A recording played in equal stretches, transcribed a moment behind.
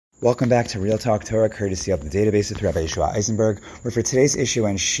Welcome back to Real Talk Torah, courtesy of the database with Rabbi Yeshua Eisenberg, where for today's issue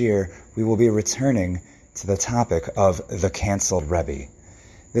and shir, we will be returning to the topic of the canceled Rebbi.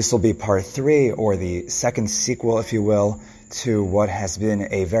 This will be part 3, or the second sequel, if you will, to what has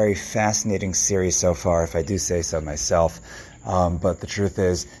been a very fascinating series so far, if I do say so myself. But the truth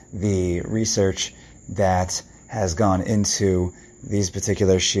is, the research that has gone into these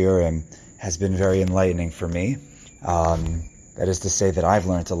particular shiurim has been very enlightening for me. That is to say that I've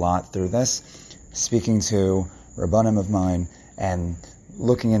learned a lot through this, speaking to Rabbanim of mine and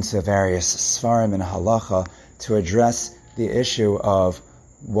looking into various Sfarim and Halacha to address the issue of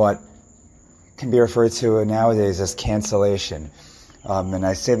what can be referred to nowadays as cancellation. And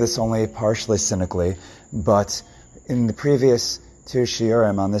I say this only partially cynically, but in the previous 2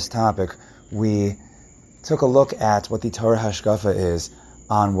 shiurim on this topic, we took a look at what the Torah Hashkafa is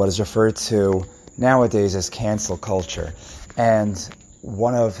on what is referred to nowadays as cancel culture. And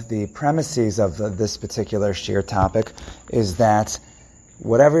one of the premises of this particular shiur topic is that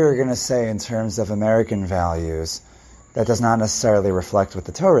whatever you're going to say in terms of American values, that does not necessarily reflect what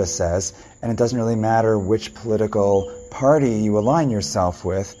the Torah says, and it doesn't really matter which political party you align yourself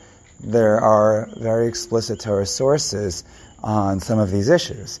with. There are very explicit Torah sources on some of these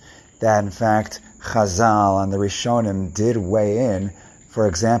issues, that in fact Chazal and the Rishonim did weigh in, for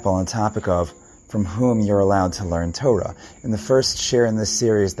example, on the topic of from whom you're allowed to learn Torah. In the first share in this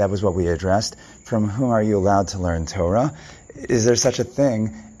series, that was what we addressed. From whom are you allowed to learn Torah? Is there such a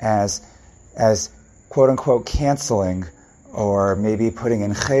thing as quote-unquote canceling, or maybe putting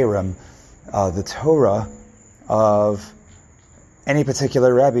in cherem, the Torah of any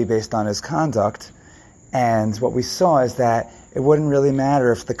particular Rebbi based on his conduct? And what we saw is that it wouldn't really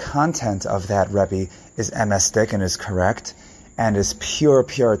matter if the content of that Rebbi is emestic and is correct, and is pure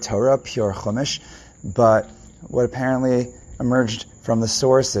Torah, pure Chumash, but what apparently emerged from the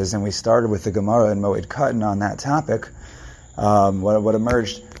sources, and we started with the Gemara in Moed Katan on that topic, what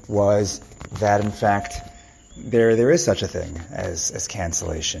emerged was that in fact there is such a thing as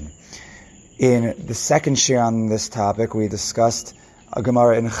cancellation. In the second shiur on this topic, we discussed a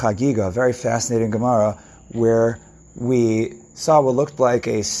Gemara in Chagiga, a very fascinating Gemara, where we saw what looked like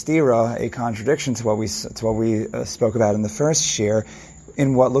a stira, a contradiction to what we spoke about in the first shiur,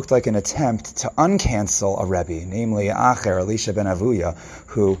 in what looked like an attempt to uncancel a Rebbi, namely Acher, Elisha ben Avuya,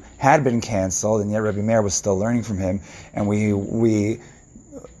 who had been canceled, and yet Rebbi Meir was still learning from him, and we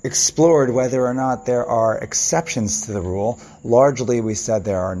explored whether or not there are exceptions to the rule. Largely, we said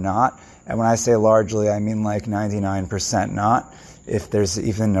there are not, and when I say largely, I mean like 99% not. If there's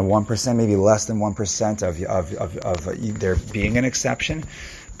even a 1%, maybe less than 1% of there being an exception.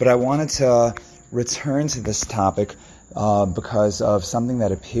 But I wanted to return to this topic because of something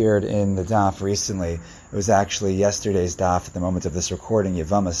that appeared in the daf recently. It was actually yesterday's daf at the moment of this recording,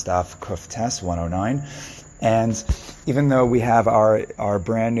 Yevamos daf Kuf Tes 109. And even though we have our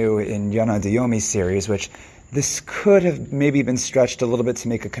brand new in Yana Diyomi series, which this could have maybe been stretched a little bit to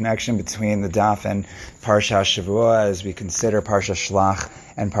make a connection between the daf and Parsha Shavua as we consider Parsha Shlach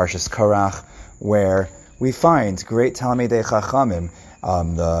and Parsha Korach, where we find great Talmidei Chachamim.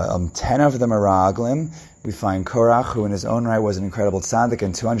 10 of them are Raglim. We find Korach, who in his own right was an incredible tzaddik,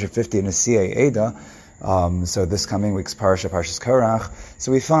 and 250 Nesiei Eda. So this coming week's Parsha Korach.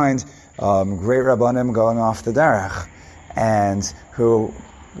 So we find great Rabbanim going off the derech, and who,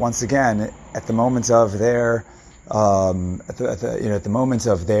 once again, at the moment of their going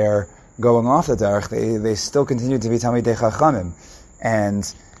off the derech, they still continue to be Talmidei Chachamim.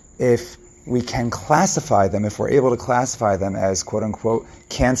 And if we can classify them, if we're able to classify them as quote unquote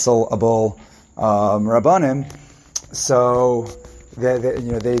cancelable Rabbanim, so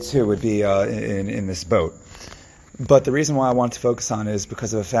they too would be in this boat. But the reason why I want to focus on is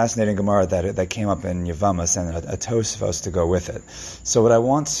because of a fascinating Gemara that came up in Yevamos and a Tosfos to go with it. So what I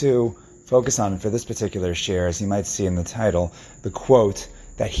want to focus on for this particular share, as you might see in the title, the quote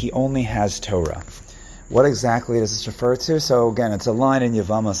that he only has Torah. What exactly does this refer to? So again, it's a line in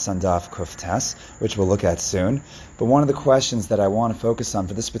Yevamos Sandaf Kuf Tes, which we'll look at soon. But one of the questions that I want to focus on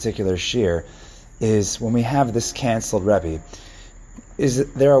for this particular shir is, when we have this canceled Rebbi,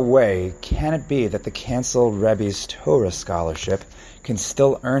 is there a way, can it be that the canceled Rebbi's Torah scholarship can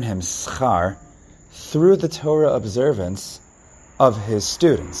still earn him schar through the Torah observance of his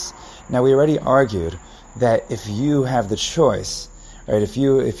students? Now, we already argued that if you have the choice, right, if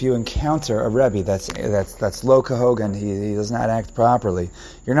you encounter a Rebbi that's lo kahogan, he does not act properly,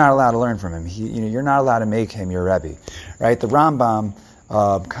 you're not allowed to learn from him. You're not allowed to make him your Rebbi, right? The Rambam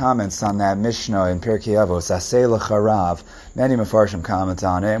comments on that Mishnah in Pirkei Avos, Aseh l'charav. Many Mefarshim comment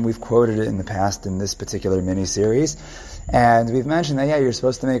on it, and we've quoted it in the past in this particular mini-series. And we've mentioned that, you're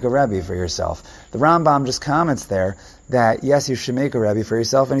supposed to make a Rebbe for yourself. The Rambam just comments there that, yes, you should make a Rebbe for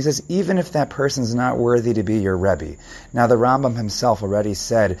yourself. And he says, even if that person's not worthy to be your Rebbe. Now, the Rambam himself already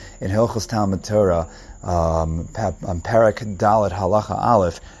said in Hilchos Talmud Torah, Perek Dalet Halacha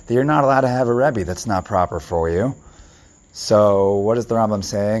Aleph, that you're not allowed to have a Rebbe that's not proper for you. So, what is the Rambam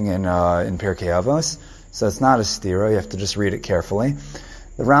saying in Pirkei Avos? So it's not a stira, you have to just read it carefully.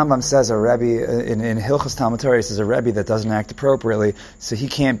 The Rambam says a Rebbe, in Hilchos Talmud Torah, he says a Rebbe that doesn't act appropriately, so he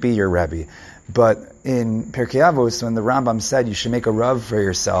can't be your Rebbe. But in Pirkei Avos, when the Rambam said you should make a Rav for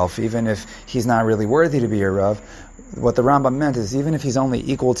yourself, even if he's not really worthy to be your Rav, what the Rambam meant is even if he's only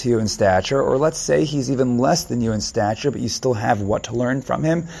equal to you in stature, or let's say he's even less than you in stature, but you still have what to learn from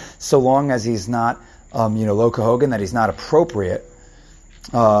him, so long as he's not, lo kahogan, that he's not appropriate.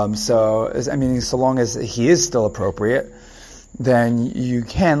 So long as he is still appropriate, then you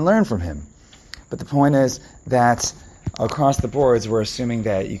can learn from him. But the point is that across the boards, we're assuming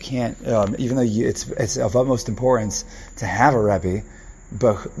that you can't, even though it's of utmost importance to have a Rebbe,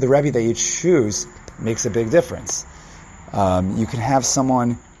 but the Rebbe that you choose makes a big difference. You can have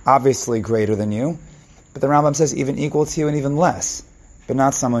someone obviously greater than you, but the Rambam says even equal to you and even less, but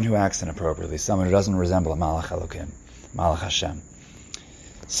not someone who acts inappropriately, someone who doesn't resemble a Malach Elokim, Malach Hashem.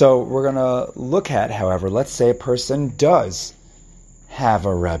 So we're going to look at, however, let's say a person does have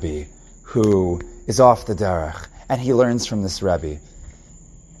a Rebbe who is off the derech, and he learns from this Rebbe.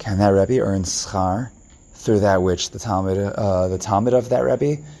 Can that Rebbe earn schar through that which the Talmud of that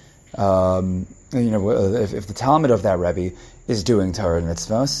Rebbe, if the Talmud of that Rebbe is doing Torah and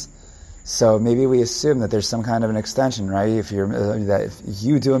mitzvos, so maybe we assume that there's some kind of an extension, right? If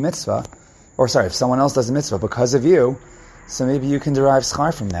you do a mitzvah, if someone else does a mitzvah because of you, so maybe you can derive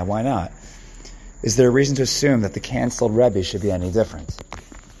schar from that. Why not? Is there a reason to assume that the canceled Rebbe should be any different?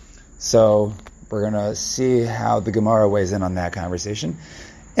 So we're going to see how the Gemara weighs in on that conversation.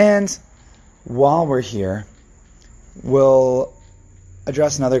 And while we're here, we'll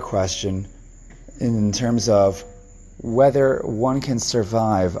address another question in terms of whether one can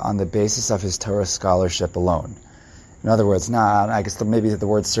survive on the basis of his Torah scholarship alone. In other words, maybe the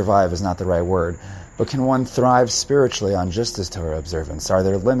word survive is not the right word, but can one thrive spiritually on just his Torah observance? Are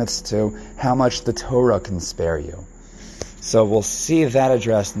there limits to how much the Torah can spare you? So we'll see that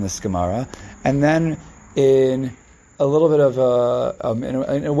addressed in this Gemara, and then in a little bit of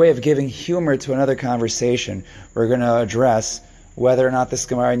in a way of giving humor to another conversation, we're going to address whether or not this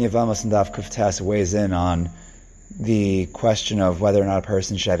Gemara in Yevamos and Daf Kuftas weighs in on the question of whether or not a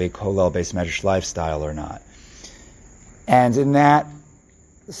person should have a kollel-based medrash lifestyle or not. And in that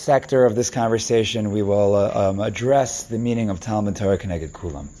sector of this conversation, we will address the meaning of Talmud Torah Keneged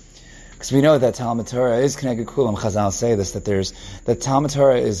Kulam. Because we know that Talmud Torah is Keneged Kulam. Chazal say this, that Talmud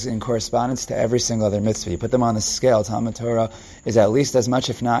Torah is in correspondence to every single other mitzvah. You put them on the scale, Talmud Torah is at least as much,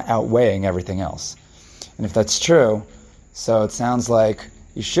 if not outweighing everything else. And if that's true, so it sounds like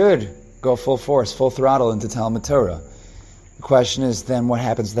you should go full force, full throttle into Talmud Torah. The question is then what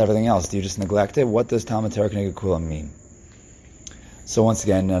happens with everything else? Do you just neglect it? What does Talmud Torah Keneged Kulam mean? So once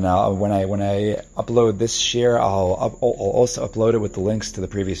again, and when I upload this shir, I'll also upload it with the links to the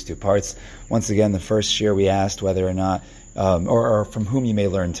previous two parts. Once again, the first shir we asked whether or not, or from whom you may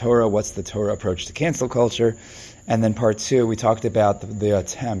learn Torah, what's the Torah approach to cancel culture, and then part two, we talked about the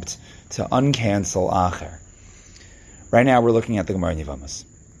attempt to uncancel Acher. Right now, we're looking at the Gemara in Yevamos.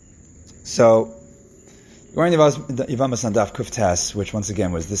 So, Gemara in Yevamos on Daf Kuftas, which once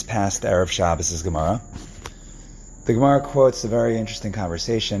again was this past Erev Shabbos' Gemara. The Gemara quotes a very interesting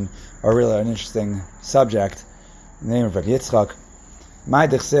conversation, or really an interesting subject, in the name of Rabbi Yitzchak. What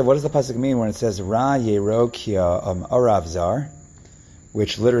does the pasuk mean when it says Ra Yero Kia Arav Zar,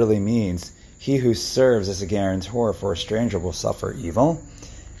 which literally means he who serves as a guarantor for a stranger will suffer evil?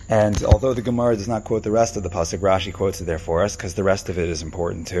 And although the Gemara does not quote the rest of the pasuk, Rashi quotes it there for us because the rest of it is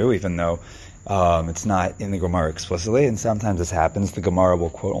important too, even though it's not in the Gemara explicitly, and sometimes this happens. The Gemara will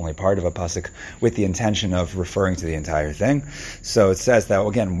quote only part of a pasuk with the intention of referring to the entire thing. So it says that,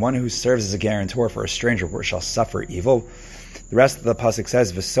 again, one who serves as a guarantor for a stranger shall suffer evil. The rest of the pasuk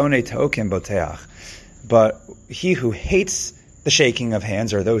says, V'sonei to'okim boteach. But he who hates the shaking of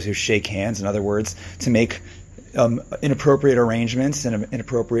hands, or those who shake hands, in other words, to make inappropriate arrangements and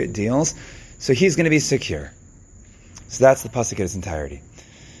inappropriate deals, so he's going to be secure. So that's the pasuk in its entirety.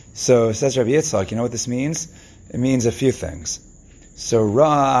 So says Rabbi Yitzchak, you know what this means? It means a few things. So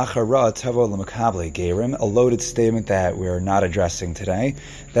ra achara tavo l'makabli gerim, a loaded statement that we are not addressing today,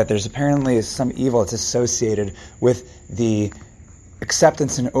 that there's apparently some evil that's associated with the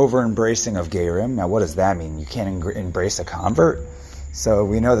acceptance and over-embracing of gerim. Now what does that mean? You can't embrace a convert? So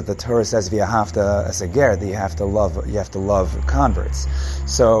we know that the Torah says v'yahavta as a ger, that you have to love converts.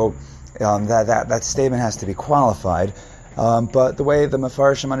 So that statement has to be qualified. But the way the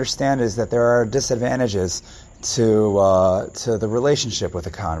Mefarshim understand is that there are disadvantages to the relationship with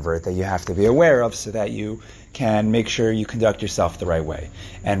a convert that you have to be aware of, so that you can make sure you conduct yourself the right way.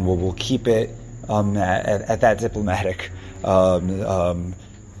 And we'll keep it at that diplomatic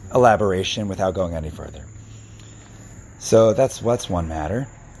elaboration without going any further. So that's one matter.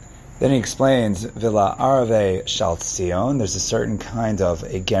 Then he explains, Villa Arave Shaltzion. There's a certain kind of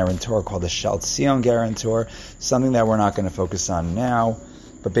a guarantor called a Shaltzion guarantor, something that we're not going to focus on now.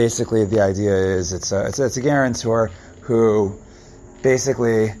 But basically the idea is it's a guarantor who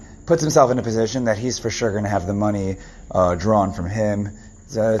basically puts himself in a position that he's for sure going to have the money drawn from him.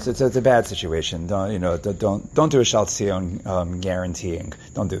 It's a bad situation. Don't do a Shaltzion guaranteeing.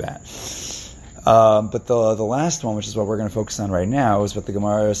 Don't do that. But the last one, which is what we're going to focus on right now, is what the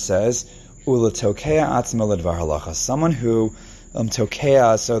Gemara says, Ula tokea atzma ledvar halacha. Someone who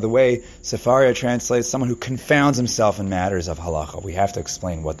tokea, so the way Sefaria translates, someone who confounds himself in matters of halacha. We have to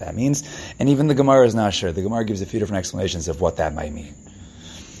explain what that means, and even the Gemara is not sure. The Gemara gives a few different explanations of what that might mean.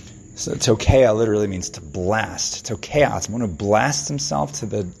 So tokea literally means to blast. Tokea, someone who blasts himself to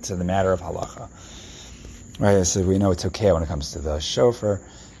the matter of halacha. Right, so we know tokea when it comes to the shofar.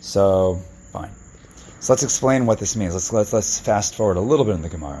 So fine. So let's explain what this means. Let's fast forward a little bit in the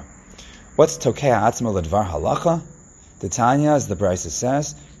Gemara. What's tokea atzma ledvar halacha? The Tanya, as the Brisa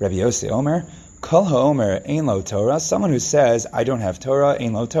says, Rebbi Yossi Omer, Kol ha'omer ein lo Torah. Someone who says, I don't have Torah,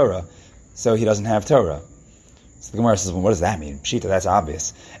 ein lo Torah. So he doesn't have Torah. So the Gemara says, well, what does that mean? Pshita, that's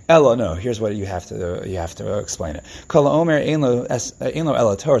obvious. Elo, no. Here's what you have to explain it. Kol ha'omer ein lo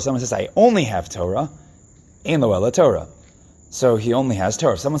ela Torah. Someone says, I only have Torah, ein lo ela Torah. So he only has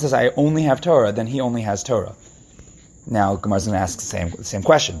Torah. If someone says, I only have Torah, then he only has Torah. Now, Gemara's going to ask the same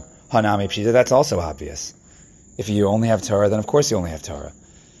question. Hanami Pshita, that's also obvious. If you only have Torah, then of course you only have Torah.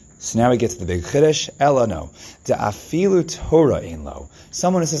 So now we get to the big chiddush. Ella, no. Da'afilu Torah ein lo.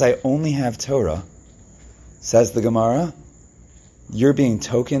 Someone who says, I only have Torah, says the Gemara, you're being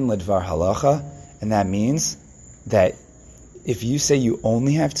token ledvar halacha, and that means that if you say you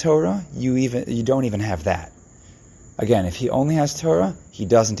only have Torah, you don't even have that. Again, if he only has Torah, he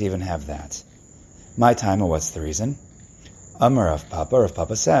doesn't even have that. My time, what's the reason? Amar Rav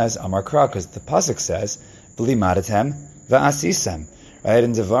Papa says, Amar Kra, because the pasuk says, B'li madatem va'asisem. Right,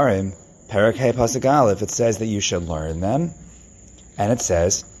 in Devarim, Perek He pasuk Aleph, it says that you should learn them, and it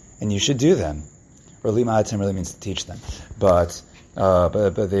says, and you should do them. Or li madatem really means to teach them. It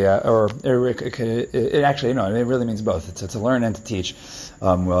really means both. To learn and to teach.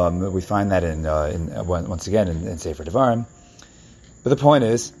 We find that once again in Sefer Devarim. But the point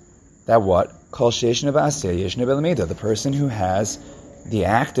is that what? Kol she'eshna b'asiyah yeshna b'lamida. The person who has the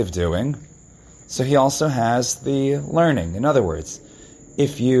act of doing, so he also has the learning. In other words,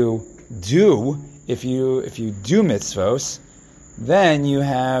 if you do mitzvos, then you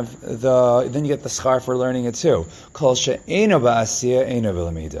get the schar for learning it too. Kol she'eno ba'asiyah eno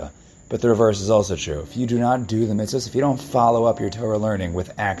b'lamida. But the reverse is also true. If you do not do the mitzvos, if you don't follow up your Torah learning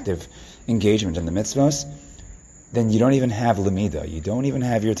with active engagement in the mitzvos, then you don't even have lamida. You don't even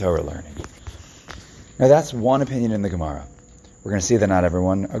have your Torah learning. Now that's one opinion in the Gemara. We're going to see that not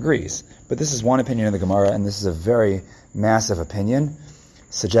everyone agrees. But this is one opinion in the Gemara, and this is a very massive opinion,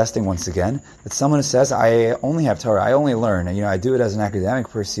 suggesting once again that someone who says, I only have Torah, I only learn, and I do it as an academic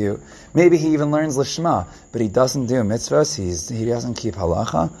pursuit. Maybe he even learns Lishma, but he doesn't do mitzvahs, he doesn't keep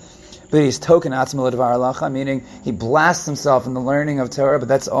halacha. But he's token atzma ledvar halacha, meaning he blasts himself in the learning of Torah, but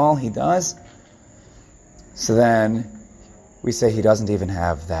that's all he does. So then we say he doesn't even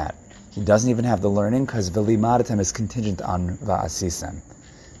have that. He doesn't even have the learning because v'li madatem is contingent on va'asisem.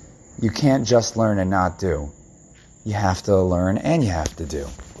 You can't just learn and not do. You have to learn and you have to do.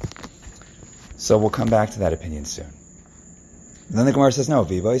 So we'll come back to that opinion soon. Then the Gemara says, no,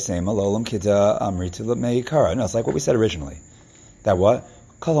 v'boy seima lolam kida amritu meikara. No, it's like what we said originally. That what?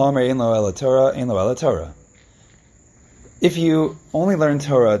 Kol ha'omer ein lo ela Torah, ein lo ela Torah. If you only learn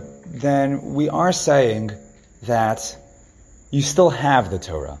Torah, then we are saying that you still have the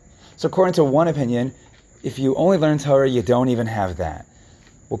Torah. So according to one opinion, if you only learn Torah, you don't even have that.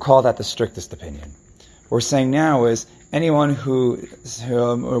 We'll call that the strictest opinion. What we're saying now is anyone where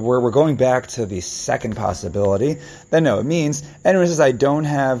we're going back to the second possibility, then no, it means anyone who says, I don't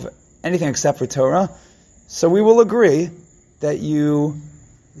have anything except for Torah, so we will agree that you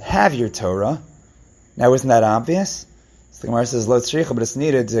have your Torah. Now, isn't that obvious? So the Gemara says, Lo tzricha, but it's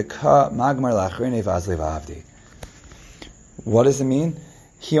needed to ka magmar lachrini v'azli v'avdi. What does it mean?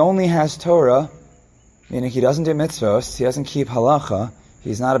 He only has Torah, meaning he doesn't do mitzvos, he doesn't keep halacha,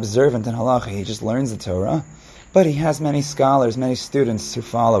 he's not observant in halacha, he just learns the Torah, but he has many scholars, many students who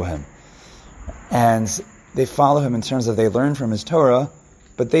follow him. And they follow him in terms of they learn from his Torah,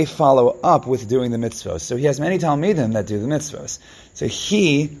 but they follow up with doing the mitzvos. So he has many talmidim that do the mitzvos. So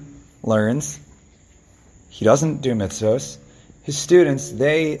he learns, he doesn't do mitzvos. His students,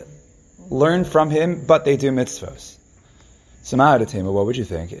 they learn from him, but they do mitzvos. So Ma'adatima, what would you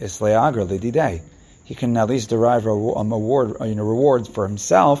think? Isleagra lididei. He can at least derive rewards for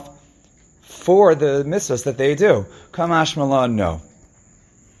himself for the mitzvahs that they do. Kamash Malan, no.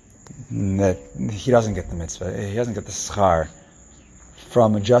 That he doesn't get the mitzvah. He doesn't get the schar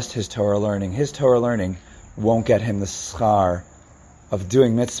from just his Torah learning. His Torah learning won't get him the schar of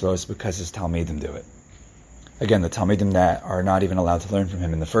doing mitzvahs because his talmidim do it. Again, the talmidim that are not even allowed to learn from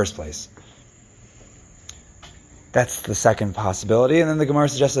him in the first place. That's the second possibility, and then the Gemara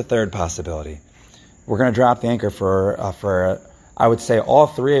suggests a third possibility. We're going to drop the anchor for I would say all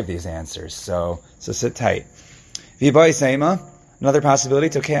three of these answers. So sit tight. V'yibay seima. Another possibility.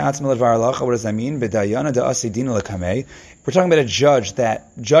 Tokei atzma ledvar halacha. What does that mean? B'dayana da'asi dina lekamei. We're talking about a judge that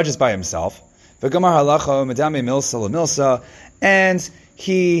judges by himself. V'gamar halacha medame milsa lemilsa, and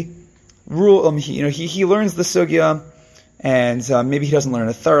he learns the sugya, and maybe he doesn't learn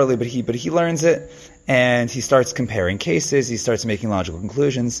it thoroughly, but he learns it, and he starts comparing cases. He starts making logical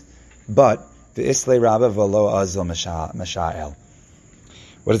conclusions, but the Islay Rabba v'lo azil mashael.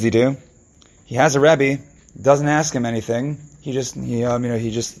 What does he do? He has a Rebbi, doesn't ask him anything. He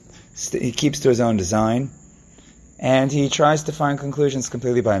keeps to his own design, and he tries to find conclusions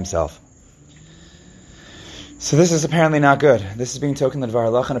completely by himself. So this is apparently not good. This is being token l'dvar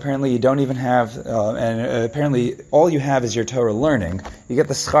halacha, and apparently you don't even have, apparently all you have is your Torah learning. You get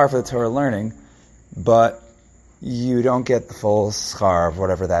the schar for the Torah learning, but you don't get the full schar of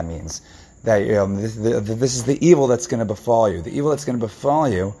whatever that means. That this is the evil that's going to befall you. The evil that's going to befall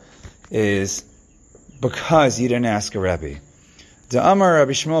you is because you didn't ask a Rebbi. The Amar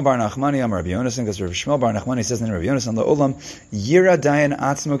Rabbi Shmuel bar Nachmani, Amar Rabbi Yonasan, because Rabbi Shmuel bar Nachmani says in Rabbi Yonasan, La'olam, Yira dayan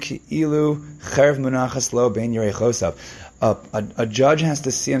atzmo ki'ilu cherv munachas lo bein yirei chosav. A judge has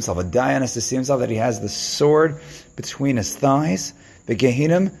to see himself, a dayan has to see himself that he has the sword between his thighs,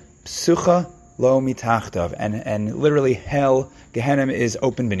 Begehinim psucha lo mitachtav, and literally hell, Gehenim, is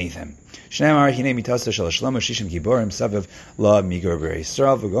open beneath him. Shneimar hinei mitasta shel shlomo shishim giborim saviv la migor b'rei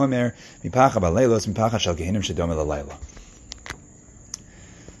Yisrael v'gomer mipacha b'leilos mipacha shel Gehenim shedome l'layla.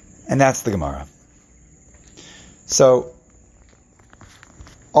 And that's the Gemara. So,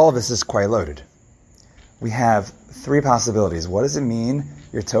 all of this is quite loaded. We have three possibilities. What does it mean,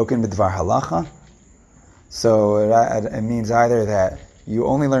 your token b'dvar halacha? So, it means either that you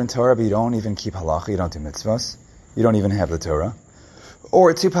only learn Torah, but you don't even keep halacha, you don't do mitzvos, you don't even have the Torah.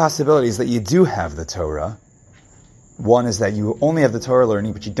 Or two possibilities that you do have the Torah. One is that you only have the Torah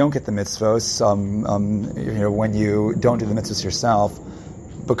learning, but you don't get the mitzvos, when you don't do the mitzvos yourself,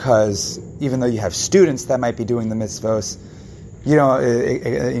 because even though you have students that might be doing the mitzvos,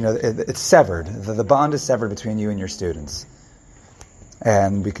 it's severed. The bond is severed between you and your students.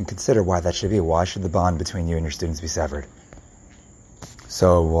 And we can consider why that should be. Why should the bond between you and your students be severed?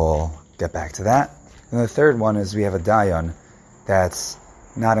 So we'll get back to that. And the third one is we have a dayan that's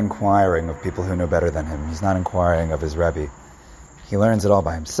not inquiring of people who know better than him. He's not inquiring of his Rebbe. He learns it all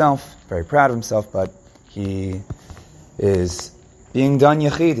by himself, very proud of himself, but he is being done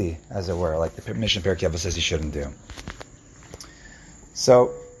yachidi, as it were, like the Mishnah Perek Yeva says he shouldn't do.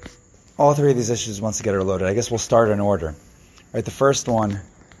 So, all three of these issues, once again, are loaded. I guess we'll start in order. Right, the first one,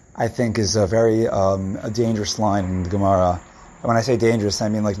 I think, is a very a dangerous line in the Gemara. And when I say dangerous, I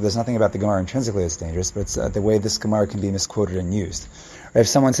mean like there's nothing about the Gemara intrinsically that's dangerous, but it's the way this Gemara can be misquoted and used. Right, if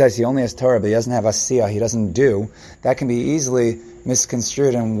someone says he only has Torah, but he doesn't have Asiyah, he doesn't do, that can be easily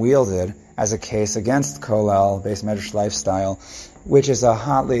misconstrued and wielded as a case against Kolel, base medrash lifestyle, which is a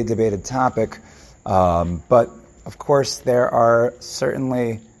hotly debated topic. But of course, there are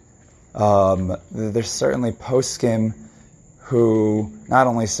certainly poskim who not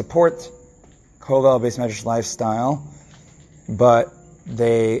only support Kolel base medrash lifestyle, but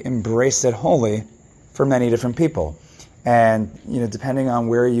they embrace it wholly for many different people. And depending on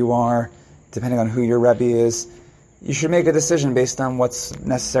where you are, depending on who your Rebbe is, you should make a decision based on what's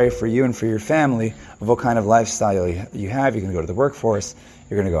necessary for you and for your family of what kind of lifestyle you have. You're going to go to the workforce,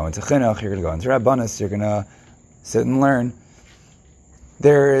 you're going to go into chinuch, you're going to go into rabbanis, you're going to sit and learn.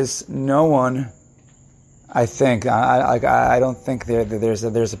 There is no one, I think, I don't think there's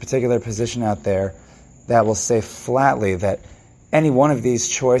a particular position out there that will say flatly that any one of these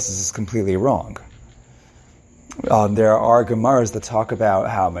choices is completely wrong. There are Gemaras that talk about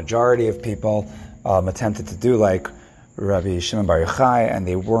how a majority of people attempted to do like Rabbi Shimon Bar Yochai, and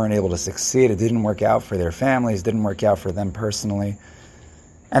they weren't able to succeed. It didn't work out for their families, didn't work out for them personally.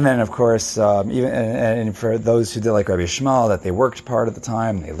 And then, of course, even for those who did like Rabbi Shmuel, that they worked part of the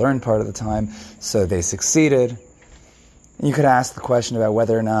time, they learned part of the time, so they succeeded. And you could ask the question about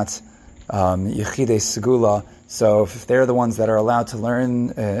whether or not Yechidei Segula, so if they're the ones that are allowed to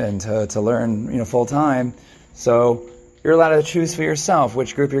learn and to learn, full time, so you're allowed to choose for yourself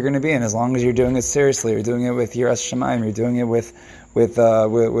which group you're going to be in, as long as you're doing it seriously, you're doing it with Yiras Shamayim, you're doing it with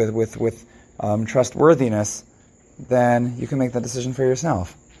trustworthiness, then you can make that decision for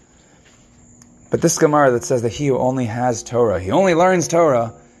yourself. But this Gemara that says that he who only has Torah, he only learns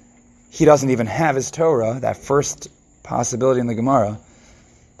Torah, he doesn't even have his Torah, that first possibility in the Gemara,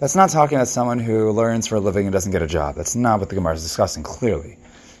 that's not talking about someone who learns for a living and doesn't get a job. That's not what the Gemara is discussing, clearly.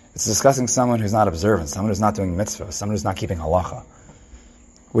 It's discussing someone who's not observant, someone who's not doing mitzvahs, someone who's not keeping halacha,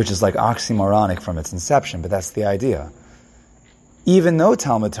 which is like oxymoronic from its inception, but that's the idea. Even though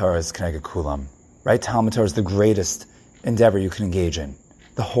Talmud Torah is Keneged Kulam, right? Talmud Torah is the greatest endeavor you can engage in,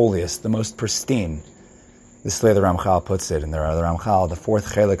 the holiest, the most pristine. This way the Ramchal puts it, and the Ramchal, the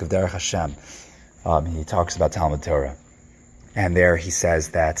fourth chelik of Derech Hashem, he talks about Talmud Torah. And there he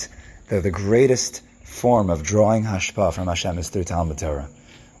says that the greatest form of drawing hashpah from Hashem is through Talmud Torah.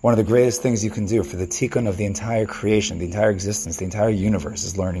 One of the greatest things you can do for the tikkun of the entire creation, the entire existence, the entire universe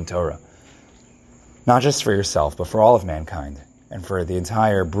is learning Torah. Not just for yourself, but for all of mankind, and for the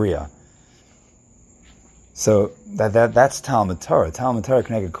entire Bria. So that's Talmud Torah. Talmud Torah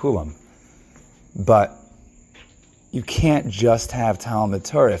Keneged Kulam. But you can't just have Talmud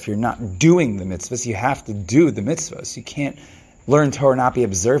Torah if you're not doing the mitzvahs. You have to do the mitzvahs. You can't learn Torah, not be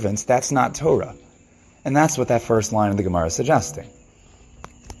observant. That's not Torah. And that's what that first line of the Gemara is suggesting.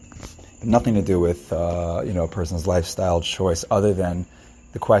 Nothing to do with a person's lifestyle choice other than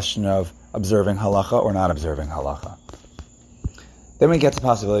the question of observing halacha or not observing halacha. Then we get to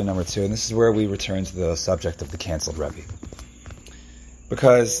possibility number 2, and this is where we return to the subject of the canceled Rebbi.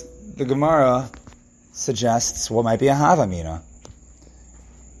 Because the Gemara suggests what might be a havamina.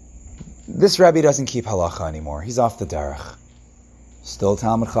 This Rebbi doesn't keep halacha anymore. He's off the derech. Still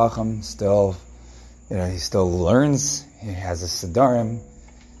Talmud Chacham, still, he still learns. He has a Siddharim.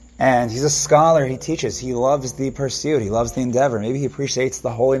 And he's a scholar, he teaches, he loves the pursuit, he loves the endeavor. Maybe he appreciates the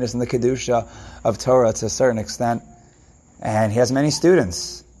holiness and the Kedusha of Torah to a certain extent. And he has many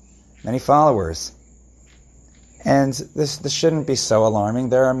students, many followers. And this shouldn't be so alarming.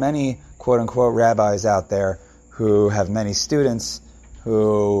 There are many quote-unquote rabbis out there who have many students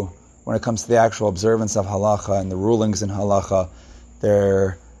who, when it comes to the actual observance of halacha and the rulings in halacha,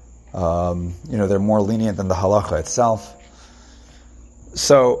 they're more lenient than the halacha itself.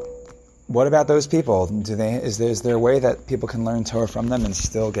 So, what about those people? Is there a way that people can learn Torah from them and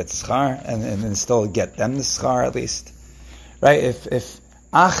still get schar, and still get them the schar at least? Right? If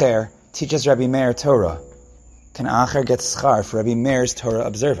Acher teaches Rabbi Meir Torah, can Acher get schar for Rabbi Meir's Torah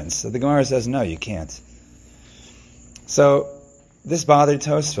observance? So the Gemara says, no, you can't. So, this bothered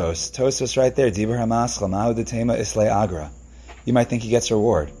Tosfos. Tosfos right there, Dibur HaMaschal, Mahu Detema Islay Agra. You might think he gets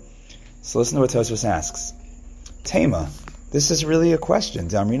reward. So listen to what Tosfos asks. Tema. This is really a question.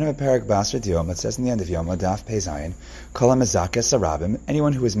 Damrina Perak Basra Dioma, it says in the end of Yoma, Daf Pei Zayin, Kol HaMezakes HaRabim,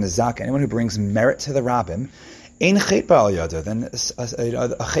 anyone who is mezak, anyone who brings merit to the Rabbim, Ein Chet Ba'al Yada, then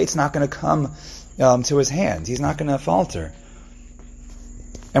a chet's not going to come to his hand. He's not going to falter.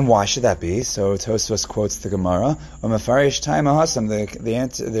 And why should that be? So Tosfos quotes the Gemara, Umefarish Taim Ahasam,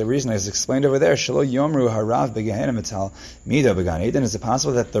 the reason is explained over there, Shelo Yomru Harav Begehenim Etal Mido Began Eden. Is it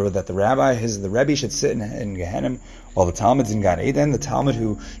possible that the rabbi, the Rebbe should sit in Gehenim while the Talmud's in Gan Eden, the Talmud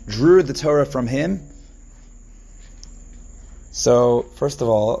who drew the Torah from him? So, first of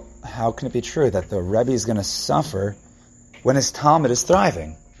all, how can it be true that the Rebbe is going to suffer when his Talmud is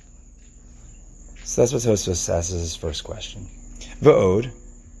thriving? So that's what Tosfos says is his first question. V'od.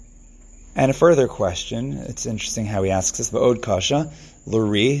 And a further question, it's interesting how he asks this, V'od kasha,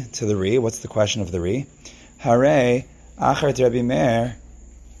 l'ri, to the ri, what's the question of the ri? Hare, acher Rebbi Meir,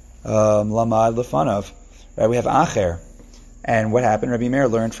 lamad lefanav. Right, we have acher. And what happened? Rebbi Meir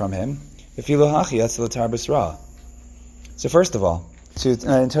learned from him. V'filu hachi, that's the tarbus ra. So first of all,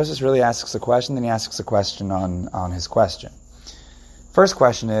 Tosfos really asks a question, then he asks a question on his question. First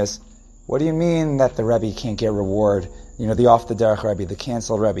question is, what do you mean that the Rebbe can't get reward? The off the derech Rebbe, the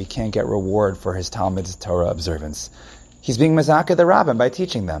canceled Rebbe, can't get reward for his Talmud Torah observance. He's being mezakeh the Rabbim by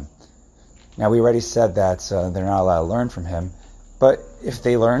teaching them. Now we already said that they're not allowed to learn from him, but if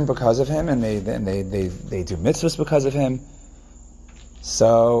they learn because of him and they do mitzvahs because of him,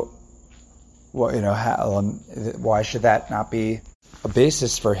 so why should that not be a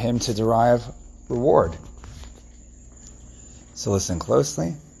basis for him to derive reward? So listen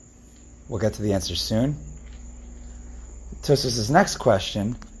closely. We'll get to the answer soon. Tosfos' next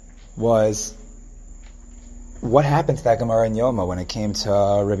question was, what happened to that Gemara in Yoma when it came to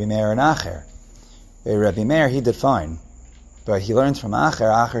Rebbi Meir and Acher? Rebbi Meir, he did fine, but he learned from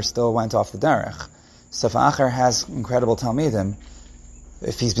Acher. Acher still went off the derech. So if Acher has incredible Talmidim,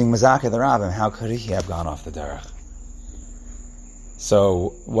 if he's being Mazakeh the Rabbim, how could he have gone off the derech?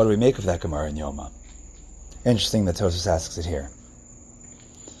 So what do we make of that Gemara in Yoma? Interesting that Tosfos asks it here.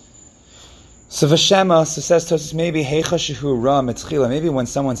 So Vashema, so says Tosfos, maybe Heicha Shehu Ra Mitzchila, maybe when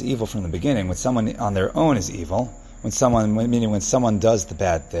someone's evil from the beginning, when someone on their own is evil, meaning when someone does the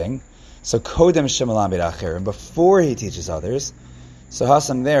bad thing, so Kodem Shemalam B'Acher, before he teaches others, so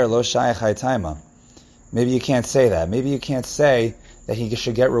Hasam there, Lo Shayach Haytaima. Maybe you can't say that. Maybe you can't say that he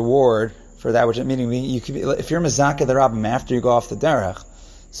should get reward for that, which meaning you could be, if you're Mazakeh the Rabbim after you go off the derech,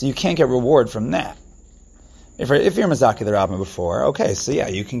 so you can't get reward from that. If you're Mazakeh the Rabbim before, okay, so yeah,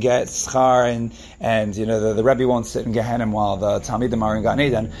 you can get schar and the Rebbi won't sit in Gehenna while the Talmidim are in Gan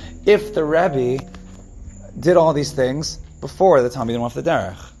Eden. If the Rebbi did all these things before the Talmidim went off the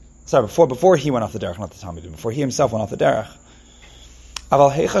derech. Sorry, before he went off the derech, not the Talmidim, before he himself went off the derech.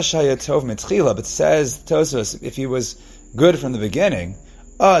 Aval heicha shaya tov mitzchila, but says Tosfos, if he was good from the beginning,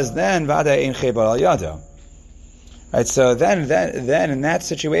 then vada ein chaybar al yado. Right, so then in that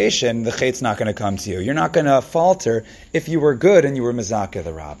situation, the chayt's not going to come to you. You're not going to falter if you were good and you were Mazakeh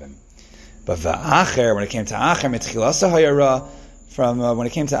the Rabbim. But v'acher, when it came to Acher, mitzchilasa hayara, from when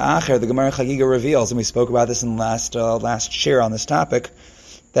it came to Acher, the Gemara Chagiga reveals, and we spoke about this in the last shir on this topic,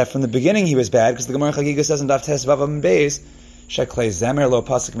 that from the beginning he was bad, because the Gemara Chagiga says in Daf Tes Vav Am Beis, Sheklei Zemer lo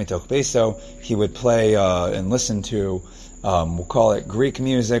pasuk mitoch beis, so he would play and listen to, we'll call it Greek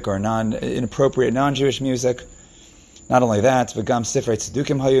music or inappropriate non-Jewish music. Not only that, v'gam sifrei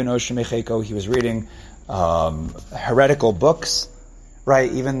tzedukim hayu noshim mecheko, he was reading heretical books, right?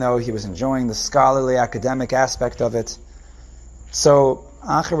 Even though he was enjoying the scholarly academic aspect of it. So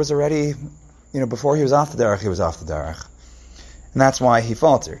Acher was already, before he was off the derech, he was off the derech, and that's why he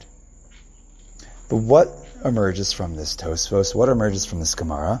faltered. But what emerges from this Tosfos, what emerges from this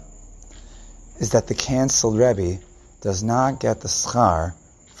Gemara, is that the canceled Rebbe does not get the schar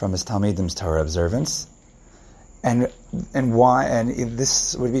from his Talmidim's Torah observance, and why? And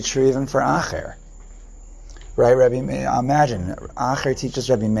this would be true even for Acher, right? Imagine Acher teaches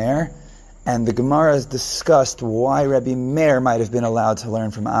Rebbi Meir, and the Gemara has discussed why Rebbi Meir might have been allowed to learn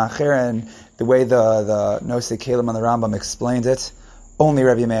from Acher, and the way the Nosei Kalim on the Rambam explained it, only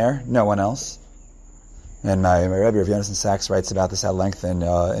Rebbi Meir, no one else. And my Rebbe Rav Yonason Sachs writes about this at length on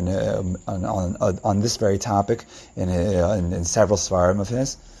this very topic in several svarim of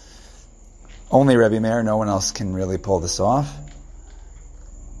his. Only Rebbi Meir, no one else can really pull this off.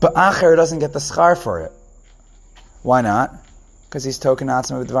 But Acher doesn't get the schar for it. Why not? Because he's token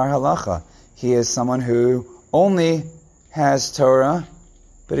atzma b'dvar halacha. He is someone who only has Torah,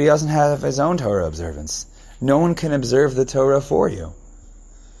 but he doesn't have his own Torah observance. No one can observe the Torah for you.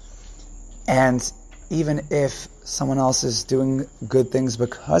 And even if someone else is doing good things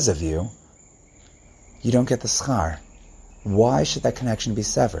because of you, you don't get the schar. Why should that connection be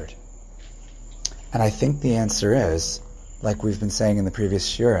severed? And I think the answer is, like we've been saying in the previous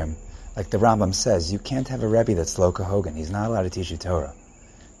shiurim, like the Rambam says, you can't have a Rebbe that's lo kahogan. He's not allowed to teach you Torah.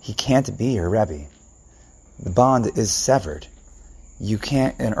 He can't be your Rebbe. The bond is severed. You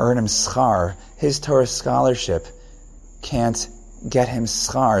can't earn him schar. His Torah scholarship can't get him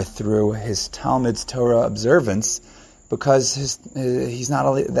schar through his Talmud's Torah observance, because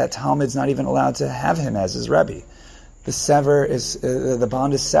that Talmud's not even allowed to have him as his Rebbe. The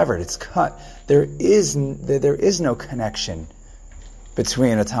bond is severed. It's cut. There is no connection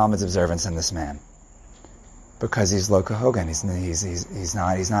between a Talmud's observance and this man, because he's lo kahogan.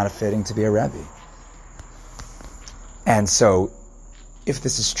 He's not a fitting to be a Rebbe. And so, if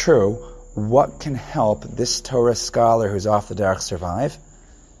this is true, what can help this Torah scholar who's off the derech survive?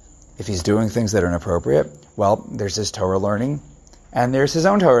 If he's doing things that are inappropriate, well, there's his Torah learning, and there's his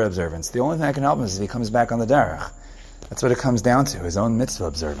own Torah observance. The only thing that can help him is if he comes back on the derech. That's what it comes down to, his own mitzvah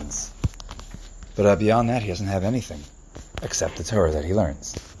observance. But beyond that, he doesn't have anything except the Torah that he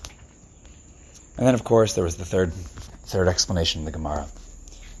learns. And then, of course, there was the third explanation in the Gemara.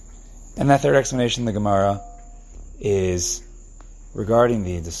 And that third explanation in the Gemara is regarding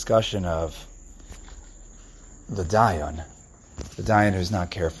the discussion of the dayan who's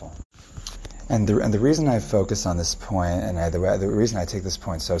not careful. And the reason I focus on this point, and the reason I take this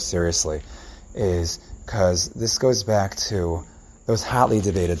point so seriously, is because this goes back to those hotly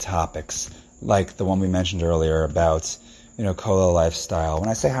debated topics, like the one we mentioned earlier about, kollel lifestyle. When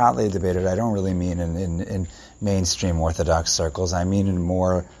I say hotly debated, I don't really mean in mainstream Orthodox circles. I mean in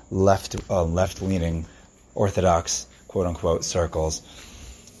more left-leaning Orthodox, quote-unquote, circles.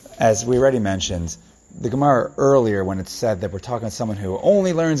 As we already mentioned, the Gemara earlier, when it said that we're talking about someone who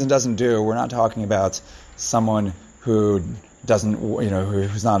only learns and doesn't do, we're not talking about someone who doesn't,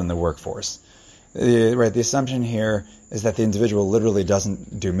 who's not in the workforce. The assumption here is that the individual literally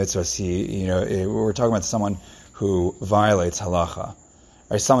doesn't do mitzvahs. We're talking about someone who violates halacha,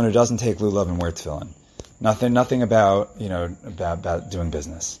 or someone who doesn't take lulav and wear tefillin. Nothing about doing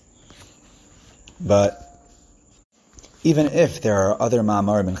business. But even if there are other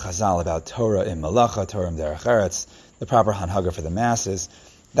ma'amarim in Chazal about Torah in Malacha, Torah in Derech Eretz, the proper hanhaga for the masses,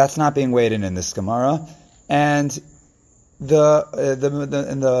 that's not being weighed in this Gemara, and the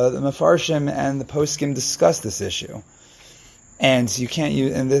Mefarshim and the Poskim discuss this issue, and you can't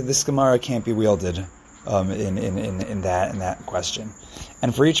use, and this Gemara can't be wielded in that question.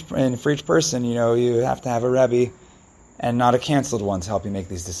 And for each person, you have to have a Rebbi and not a canceled one to help you make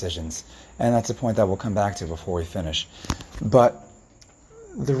these decisions. And that's a point that we'll come back to before we finish. But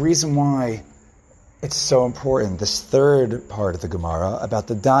the reason why it's so important, this third part of the Gemara, about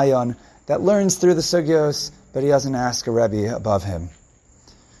the Dayan that learns through the Sugyos, but he doesn't ask a Rebbe above him,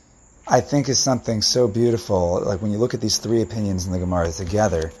 I think is something so beautiful, like when you look at these three opinions in the Gemara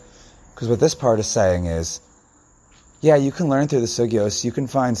together. Because what this part is saying is, yeah, you can learn through the Sugyos, you can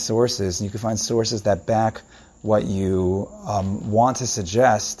find sources, and you can find sources that back what you want to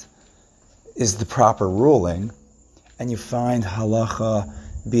suggest is the proper ruling, and you find halacha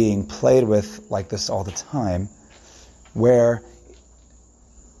being played with like this all the time, where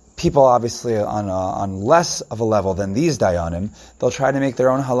people obviously on less of a level than these dayanim, they'll try to make their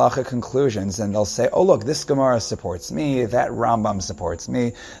own halacha conclusions, and they'll say, oh look, this Gemara supports me, that Rambam supports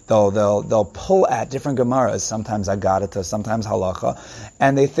me. They'll pull at different Gemaras, sometimes Agadata, sometimes halacha,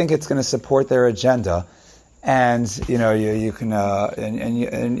 and they think it's going to support their agenda. And you can do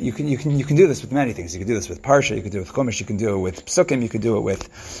this with many things. You can do this with Parsha, you can do it with Chumash, you can do it with Psukim, you could do it with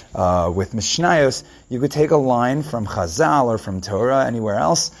Mishnayos. You could take a line from Chazal or from Torah, anywhere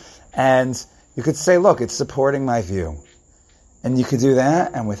else, and you could say, look, it's supporting my view. And you could do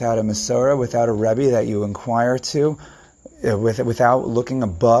that, and without a Masorah, without a Rebbe that you inquire to, without looking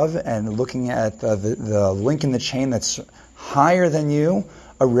above and looking at the link in the chain that's higher than you,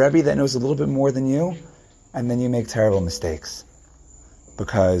 a Rebbe that knows a little bit more than you, and then you make terrible mistakes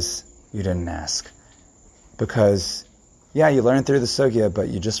because you didn't ask. Because, yeah, you learned through the sugya, but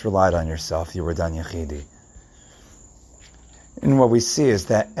you just relied on yourself. You were dan yachidi. And what we see is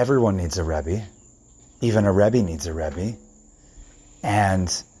that everyone needs a Rebbe. Even a Rebbe needs a Rebbe.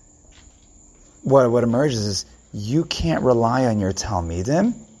 And what emerges is you can't rely on your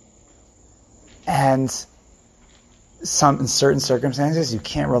Talmidim, and in certain circumstances, you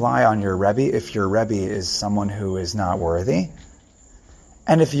can't rely on your Rebbe if your Rebbe is someone who is not worthy.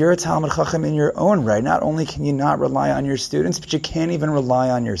 And if you're a Talmid Chacham in your own right, not only can you not rely on your students, but you can't even rely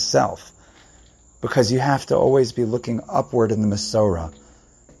on yourself. Because you have to always be looking upward in the Masorah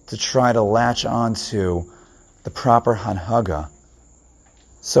to try to latch onto the proper Hanhaga.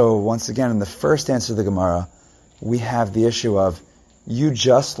 So once again, in the first answer to the Gemara, we have the issue of you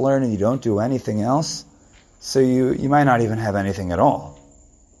just learn and you don't do anything else. So you might not even have anything at all.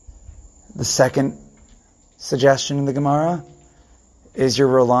 The second suggestion in the Gemara is you're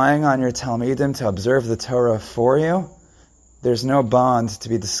relying on your Talmidim to observe the Torah for you. There's no bond to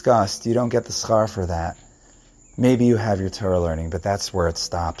be discussed. You don't get the schar for that. Maybe you have your Torah learning, but that's where it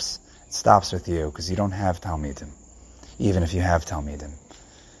stops. It stops with you, because you don't have Talmidim, even if you have Talmidim.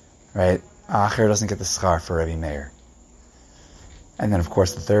 Right? Acher doesn't get the schar for Rebbi Meir. And then, of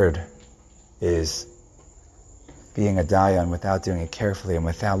course, the third is being a dayan without doing it carefully and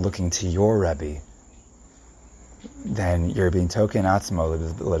without looking to your Rebbe, then you're being token atzmo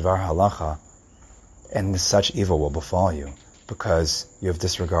ledvar halacha, and such evil will befall you because you have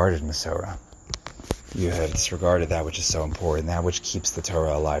disregarded Masorah. You have disregarded that which is so important, that which keeps the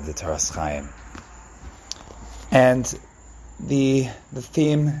Torah alive, the Torah Chaim. And the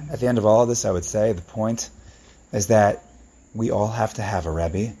theme at the end of all of this, I would say, the point is that we all have to have a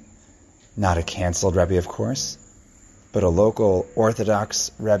Rebbe, not a canceled Rebbe, of course, but a local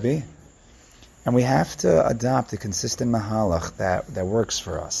Orthodox Rebbe, and we have to adopt a consistent mahalach that works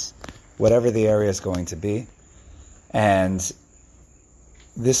for us, whatever the area is going to be. And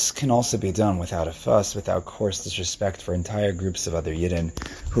this can also be done without a fuss, without coarse disrespect for entire groups of other Yidden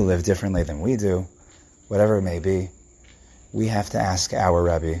who live differently than we do, whatever it may be. We have to ask our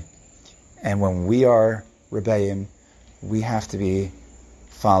Rebbe, and when we are Rebbeim, we have to be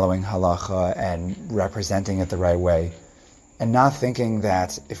following halacha and representing it the right way, and not thinking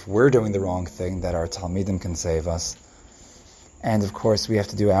that if we're doing the wrong thing, that our Talmidim can save us. And of course, we have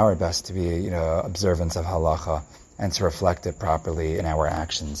to do our best to be, observant of halacha and to reflect it properly in our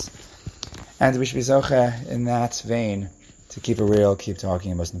actions. And we should be zocheh in that vein to keep it real, keep talking,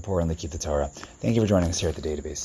 and most importantly, keep the Torah. Thank you for joining us here at the database.